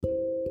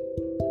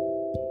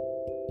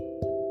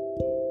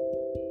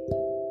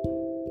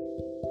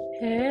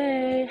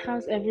Hey,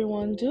 how's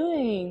everyone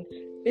doing?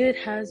 It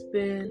has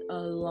been a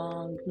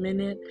long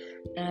minute,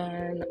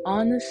 and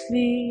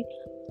honestly,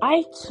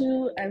 I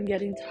too am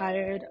getting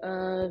tired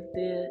of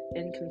the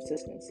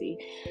inconsistency.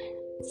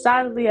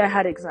 Sadly, I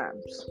had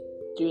exams.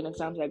 During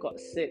exams, I got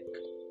sick.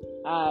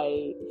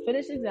 I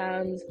finished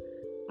exams,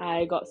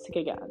 I got sick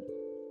again,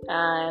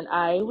 and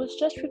I was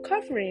just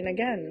recovering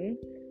again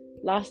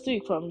last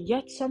week from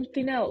yet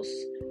something else.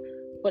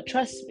 But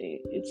trust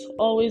me, it's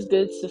always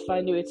good to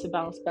find a way to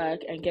bounce back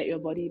and get your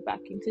body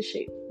back into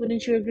shape.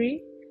 Wouldn't you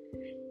agree?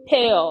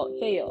 Hey y'all,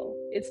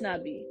 it's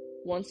Nabi.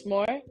 Once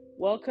more,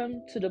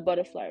 welcome to the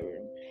Butterfly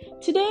Room.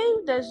 Today,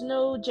 there's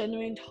no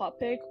genuine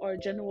topic or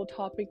general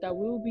topic that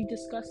we will be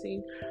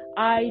discussing.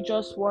 I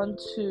just want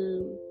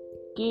to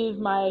give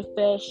my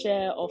fair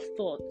share of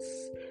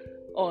thoughts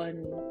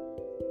on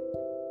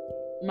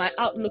my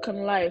outlook on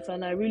life,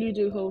 and I really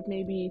do hope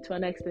maybe to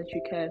an extent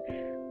you can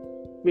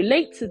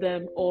relate to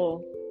them, or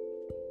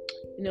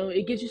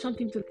it gives you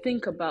something to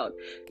think about.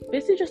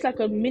 Basically just like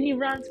a mini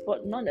rant,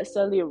 but not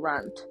necessarily a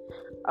rant.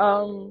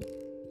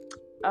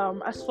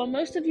 As for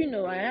most of you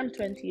know, I am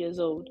 20 years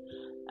old,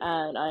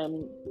 and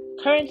I'm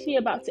currently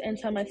about to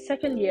enter my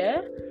second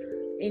year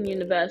in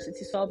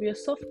university, so I'll be a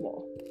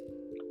sophomore.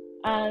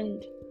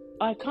 And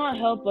I can't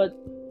help but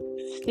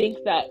think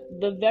that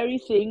the very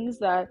things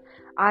that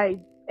I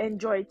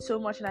enjoyed so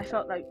much and I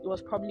felt like it was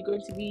probably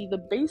going to be the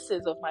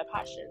basis of my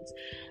passions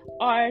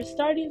are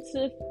starting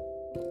to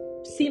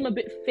seem a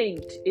bit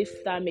faint,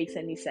 if that makes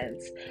any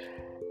sense.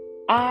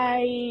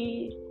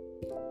 I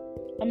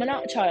am an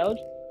art child.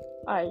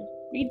 I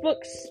read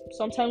books,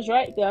 sometimes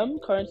write them.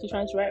 Currently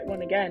trying to write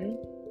one again.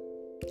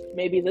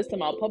 Maybe this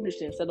time I'll publish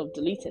it instead of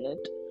deleting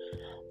it.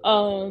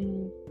 I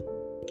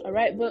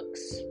write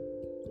books,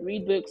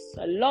 read books.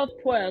 I love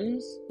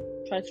poems,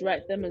 try to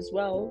write them as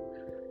well.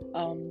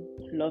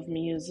 Love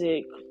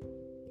music.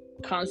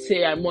 Can't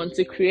say I want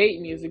to create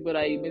music, but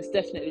I most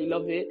definitely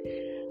love it.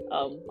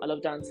 I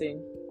love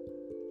dancing.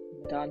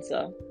 I'm a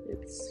dancer.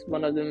 It's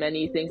one of the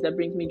many things that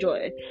brings me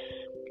joy.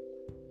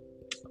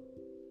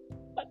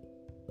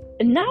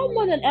 And now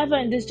more than ever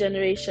in this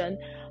generation,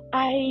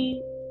 I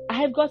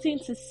have gotten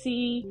to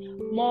see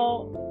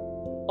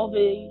more of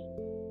a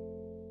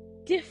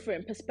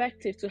different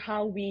perspective to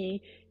how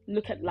we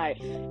look at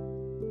life,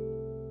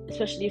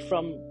 especially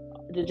from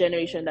the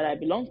generation that I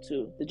belong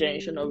to, the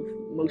generation of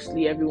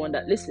mostly everyone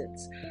that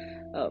listens,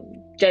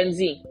 Gen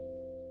Z.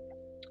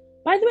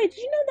 By the way, did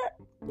you know that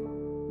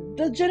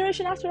the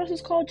generation after us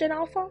is called Gen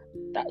Alpha?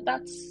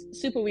 That's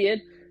super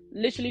weird.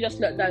 Literally just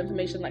learned that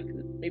information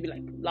maybe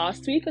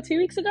last week or 2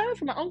 weeks ago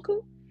from my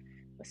uncle.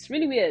 It's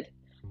really weird.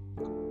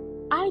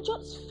 I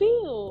just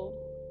feel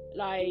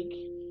like,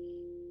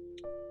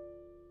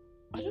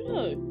 I don't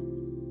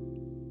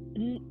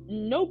know,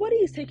 nobody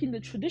is taking the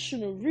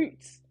traditional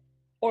routes,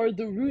 or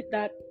the route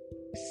that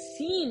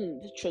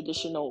seemed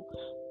traditional,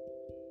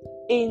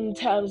 in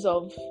terms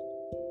of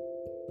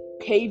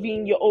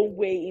paving your own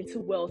way into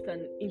wealth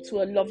and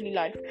into a lovely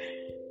life.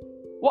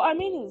 What I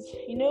mean is,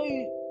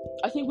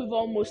 I think we've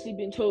all mostly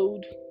been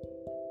told,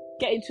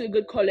 get into a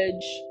good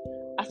college.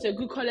 After a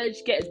good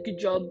college, get a good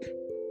job,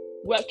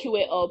 work your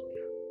way up,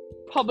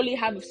 probably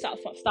start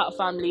a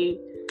family.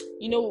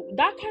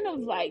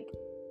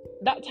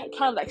 That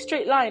kind of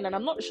straight line. And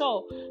I'm not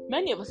sure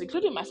many of us,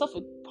 including myself,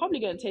 are probably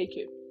going to take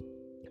it.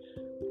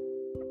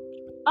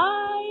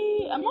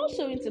 I am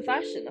also into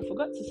fashion. I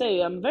forgot to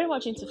say, I'm very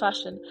much into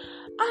fashion.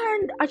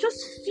 And I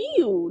just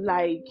feel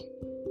like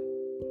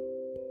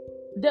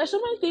there are so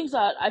many things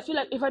that I feel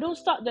like if I don't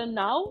start them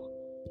now,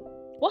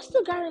 what's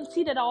the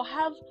guarantee that I'll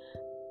have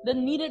the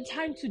needed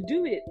time to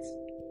do it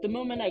the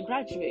moment I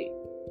graduate?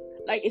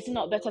 Like, is it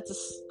not better to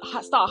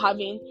start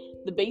having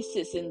the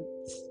basis in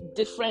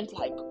different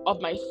of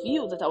my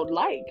field that I would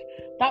like?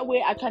 That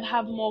way I can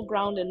have more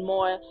ground and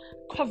more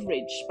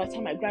coverage by the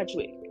time I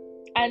graduate.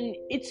 And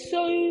it's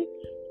so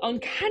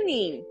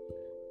uncanny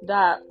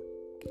that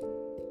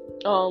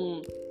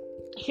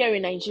here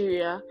in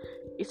Nigeria,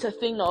 it's a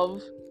thing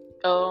of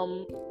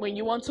when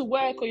you want to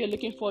work or you're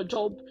looking for a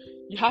job,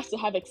 you have to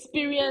have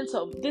experience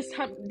of this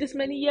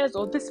many years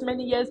or this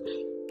many years.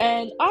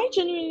 And I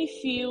genuinely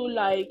feel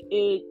like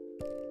it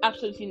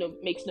absolutely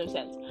makes no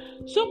sense.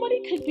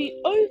 Somebody could be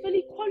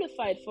overly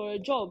qualified for a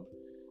job,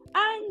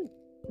 and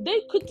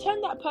they could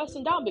turn that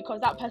person down because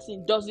that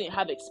person doesn't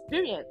have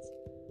experience.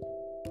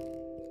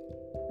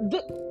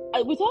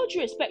 With all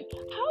due respect,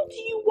 how do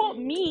you want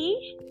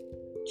me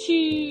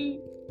to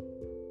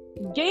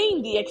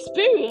gain the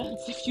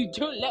experience if you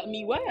don't let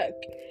me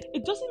work?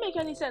 It doesn't make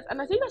any sense.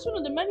 And I think that's one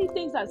of the many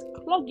things that's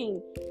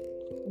clogging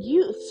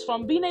youths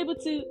from being able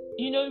to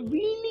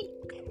really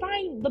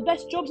find the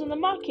best jobs on the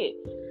market.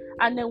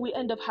 And then we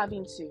end up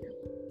having to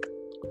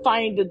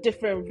find a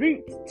different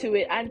route to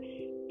it, and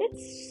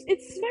it's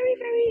very,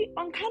 very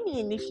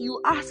uncanny. And if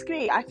you ask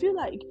me, I feel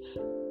like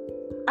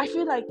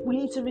we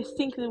need to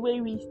rethink the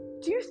way we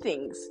do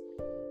things.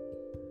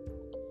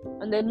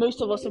 And then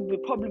most of us will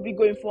probably be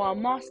going for our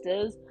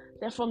masters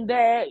Then from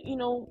there,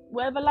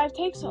 wherever life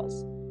takes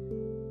us.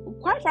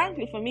 Quite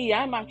frankly, for me,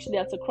 I'm actually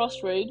at a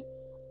crossroad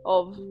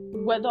of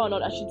whether or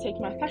not I should take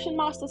my fashion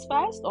masters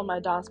first or my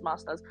dance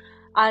masters.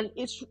 And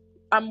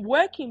I'm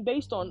working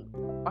based on,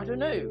 I don't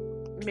know,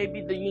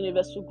 maybe the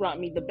universe will grant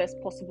me the best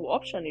possible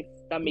option, if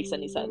that makes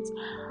any sense.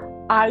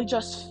 I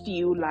just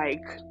feel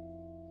like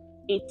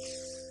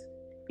it's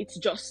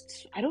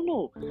just, I don't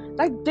know,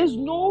 like there's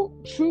no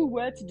true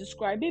word to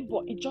describe it,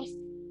 but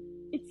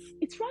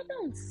it's rather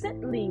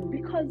unsettling,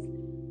 because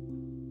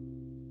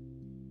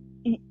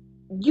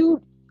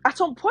you at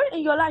some point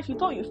in your life you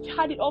thought you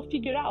had it all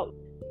figured out,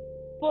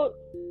 but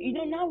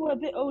now we're a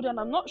bit older and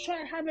I'm not sure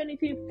I have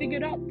anything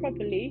figured out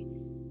properly.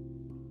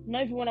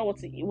 Not even when I want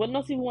to eat. Well,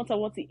 not even what I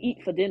want to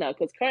eat for dinner,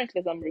 because currently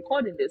as I'm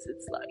recording this,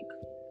 it's like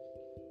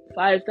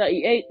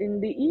 5:38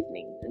 in the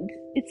evening.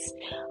 It's,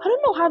 I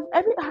don't know,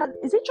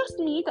 is it just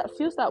me that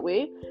feels that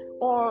way,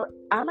 or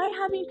am I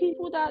having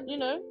people that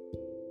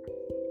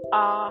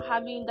are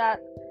having that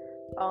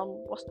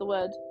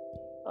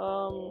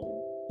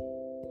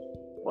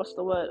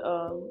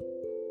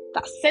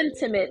that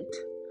sentiment,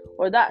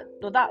 or that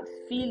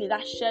feeling,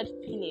 that shared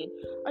feeling.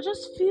 I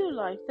just feel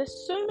like there's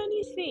so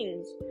many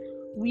things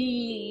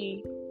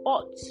we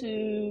ought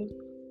to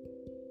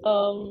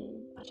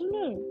I don't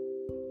know,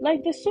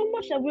 like there's so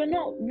much that we're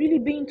not really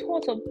being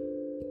taught or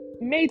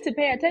made to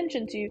pay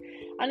attention to,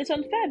 and it's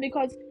unfair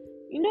because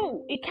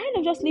it kind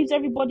of just leaves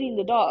everybody in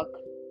the dark.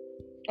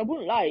 I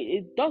wouldn't lie,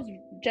 it does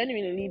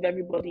genuinely leave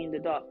everybody in the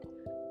dark.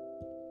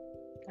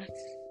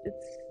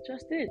 It's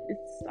just it.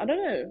 I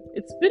don't know.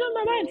 It's been on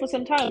my mind for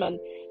some time, and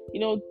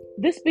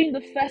this being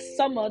the first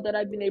summer that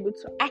I've been able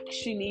to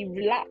actually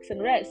relax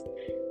and rest,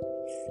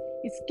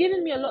 it's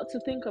given me a lot to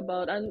think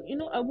about. And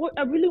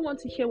I really want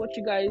to hear what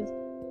you guys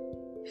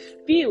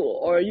feel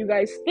or you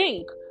guys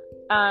think.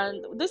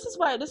 And this is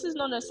why this is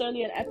not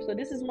necessarily an episode.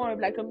 This is more of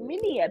like a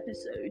mini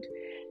episode.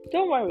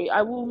 Don't worry,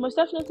 I will most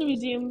definitely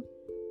resume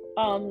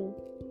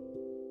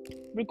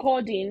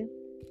recording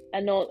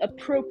and all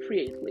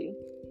appropriately.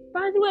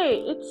 By the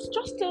way, it's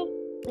just a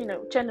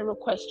general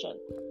question.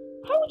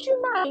 How would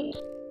you mind?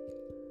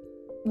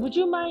 Would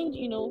you mind,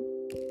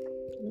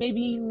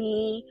 maybe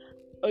me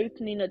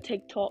opening a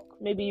TikTok?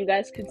 Maybe you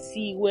guys could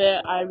see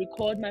where I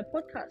record my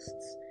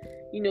podcasts.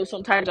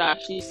 Sometimes I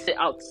actually sit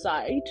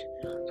outside.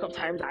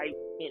 Sometimes I,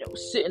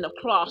 sit in a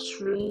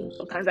classroom.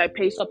 Sometimes I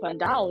pace up and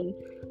down,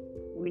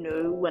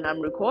 when I'm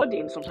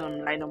recording. Sometimes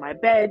I'm lying on my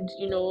bed,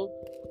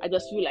 I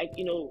just feel like,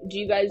 do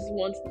you guys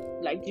want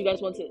a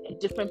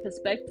different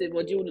perspective,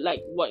 or do you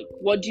like,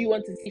 what do you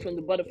want to see from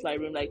the butterfly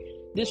room? Like,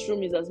 this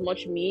room is as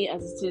much me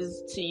as it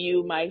is to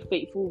you, my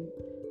faithful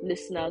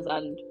listeners.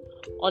 And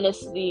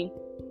honestly,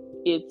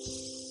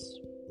 it's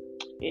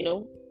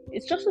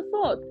just a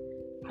thought.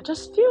 I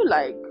just feel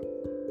like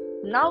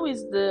now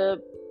is the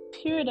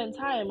period and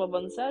time of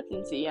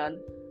uncertainty, and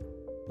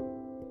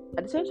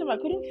at the same time I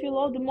couldn't feel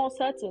all the more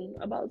certain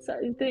about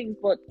certain things,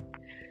 but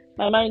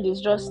my mind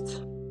is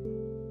just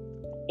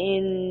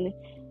in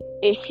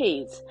a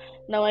haze.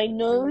 Now I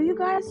know you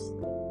guys,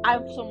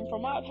 from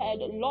what I've heard,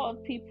 a lot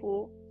of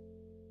people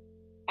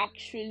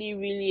actually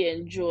really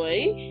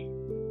enjoy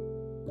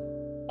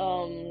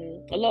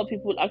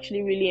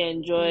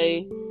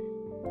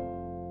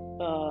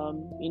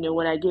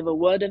when I give a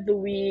word of the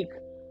week,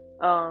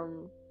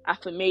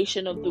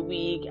 affirmation of the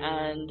week,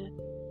 and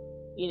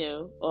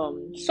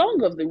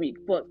song of the week.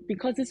 But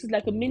because this is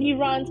like a mini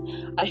rant,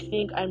 I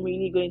think I'm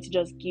really going to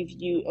just give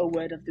you a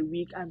word of the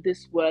week, and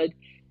this word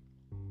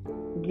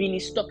really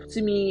stuck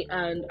to me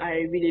and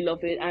I really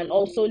love it. And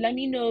also let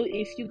me know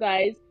if you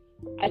guys,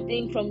 I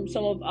think from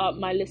some of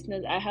my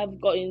listeners, I have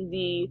gotten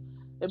the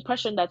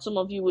impression that some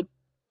of you would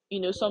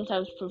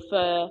sometimes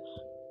prefer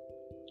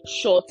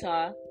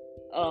shorter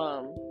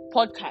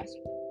podcast,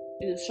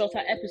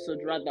 shorter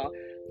episode rather,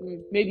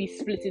 maybe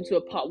split into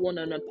a part 1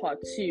 and a part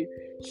 2.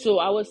 So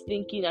I was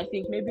thinking, I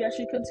think maybe I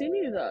should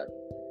continue that.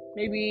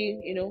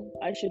 Maybe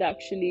I should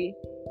actually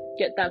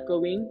get that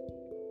going,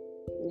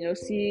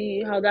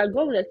 see how that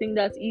goes. I think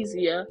that's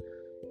easier.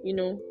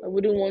 I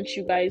wouldn't want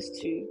you guys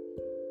to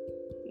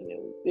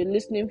be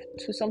listening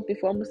to something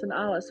for almost an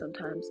hour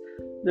sometimes,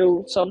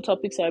 though some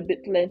topics are a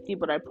bit lengthy,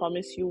 but I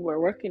promise you I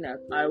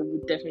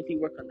would definitely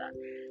work on that.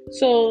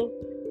 So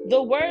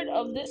the word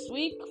of this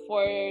week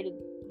for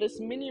this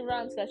mini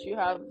rant that you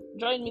have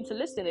joined me to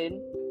listen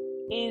in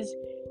is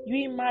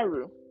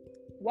Yuimaru.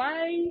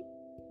 Yuimaru.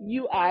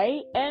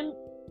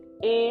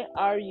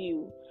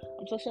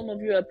 I'm sure some of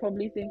you are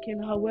probably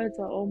thinking her words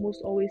are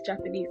almost always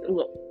Japanese.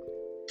 Well,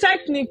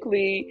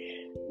 technically,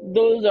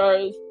 those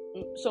are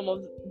some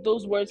of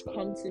those words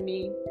come to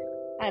me,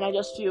 and I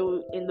just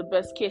feel in the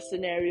best case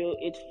scenario,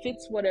 it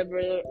fits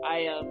whatever I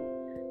am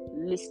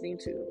listening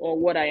to or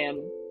what I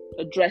am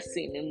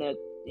addressing in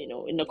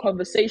the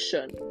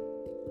conversation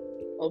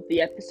of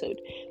the episode.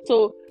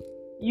 So,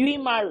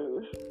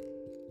 Yuimaru,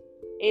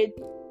 it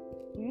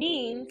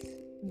means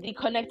the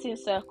connecting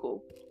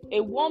circle,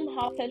 a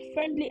warm-hearted,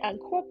 friendly, and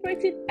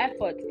cooperative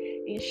effort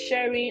in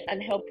sharing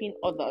and helping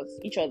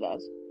each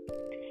others.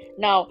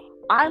 Now,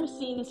 I'm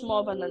seeing this more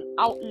of an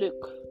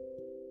outlook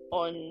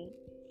on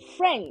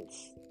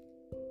friends.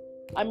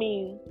 I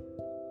mean,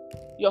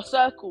 your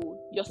circle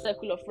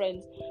of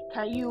friends.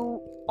 Can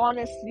you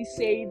honestly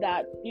say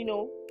that,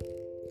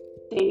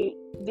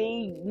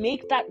 they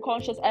make that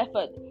conscious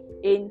effort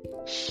in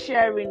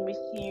sharing with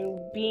you,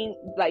 being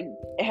like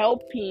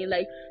helping?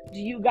 Like, do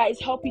you guys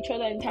help each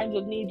other in times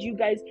of need? Do you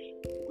guys,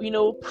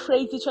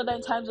 praise each other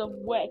in times of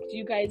work? Do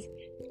you guys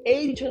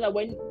aid each other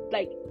when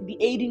like the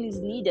aiding is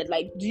needed?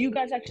 Like, do you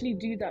guys actually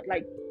do that?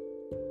 Like,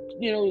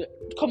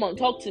 come on,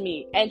 talk to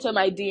me. Enter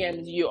my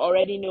DMs. You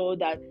already know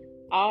that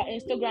our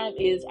Instagram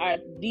is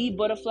at the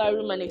Butterfly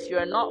Room, and if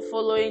you're not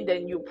following,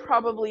 then you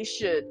probably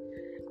should.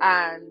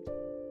 And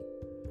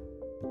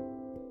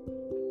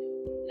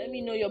let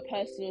me know your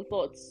personal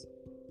thoughts.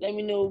 Let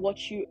me know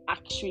what you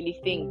actually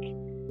think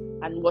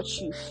and what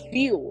you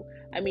feel.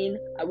 I mean,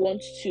 I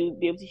want to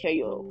be able to hear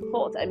your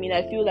thoughts. I mean,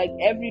 I feel like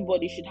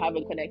everybody should have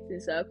a connecting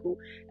circle.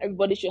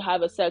 Everybody should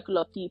have a circle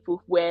of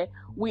people where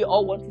we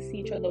all want to see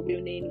each other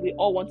winning. We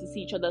all want to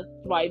see each other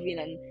thriving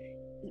and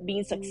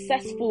being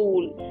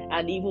successful.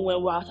 And even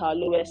when we're at our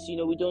lowest,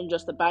 we don't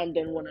just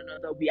abandon one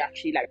another. We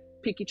actually like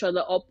pick each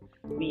other up.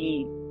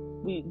 We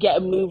get a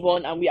move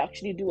on, and we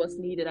actually do what's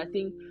needed. I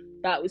think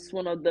that was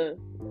one of the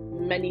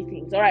many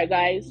things. All right,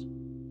 guys,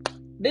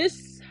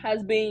 this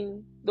has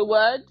been the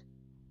word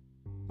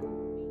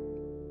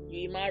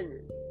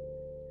Yuimaru.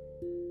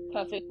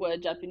 Perfect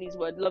word, Japanese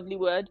word, lovely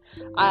word.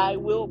 I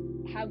will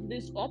have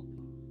this up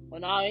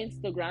on our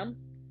Instagram.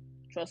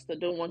 Trust, I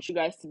don't want you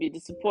guys to be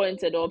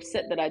disappointed or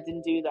upset that I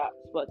didn't do that,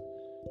 but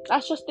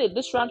that's just it.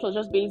 This rant was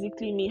just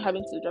basically me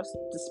having to just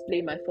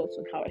display my thoughts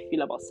on how I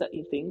feel about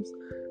certain things,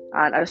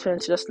 and I just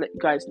wanted to just let you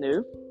guys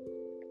know.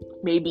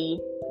 Maybe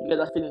you guys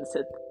are feeling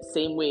the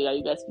same way. Are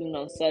you guys feeling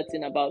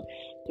uncertain about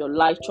your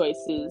life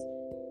choices?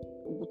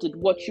 Did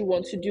what you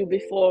want to do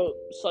before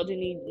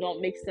suddenly not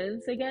make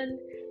sense again?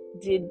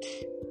 Did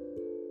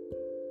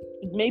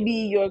maybe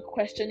you're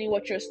questioning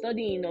what you're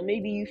studying, or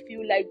maybe you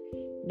feel like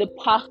the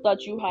path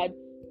that you had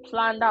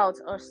planned out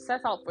or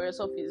set out for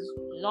yourself is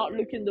not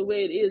looking the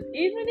way it is?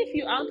 Even if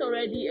you aren't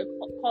already a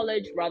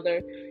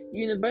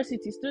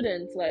university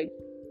student, like,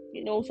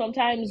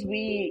 sometimes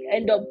we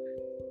end up,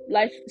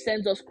 life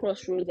sends us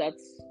crossroads at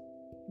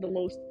the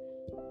most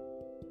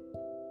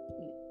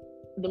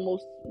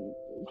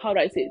how do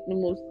I say it, the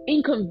most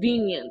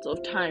inconvenient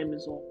of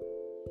times, or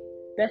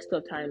best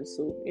of times.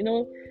 So,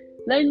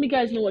 let me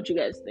guys know what you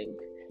guys think.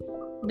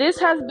 This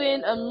has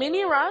been a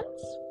mini rant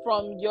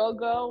from your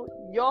girl,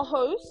 your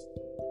host,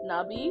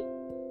 Nabi,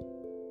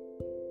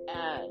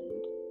 and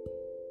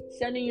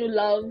sending you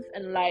love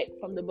and light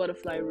from the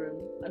Butterfly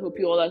Room. I hope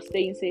you all are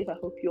staying safe. I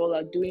hope you all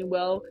are doing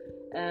well,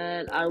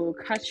 and I will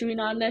catch you in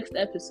our next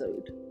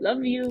episode.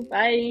 Love you.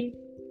 Bye.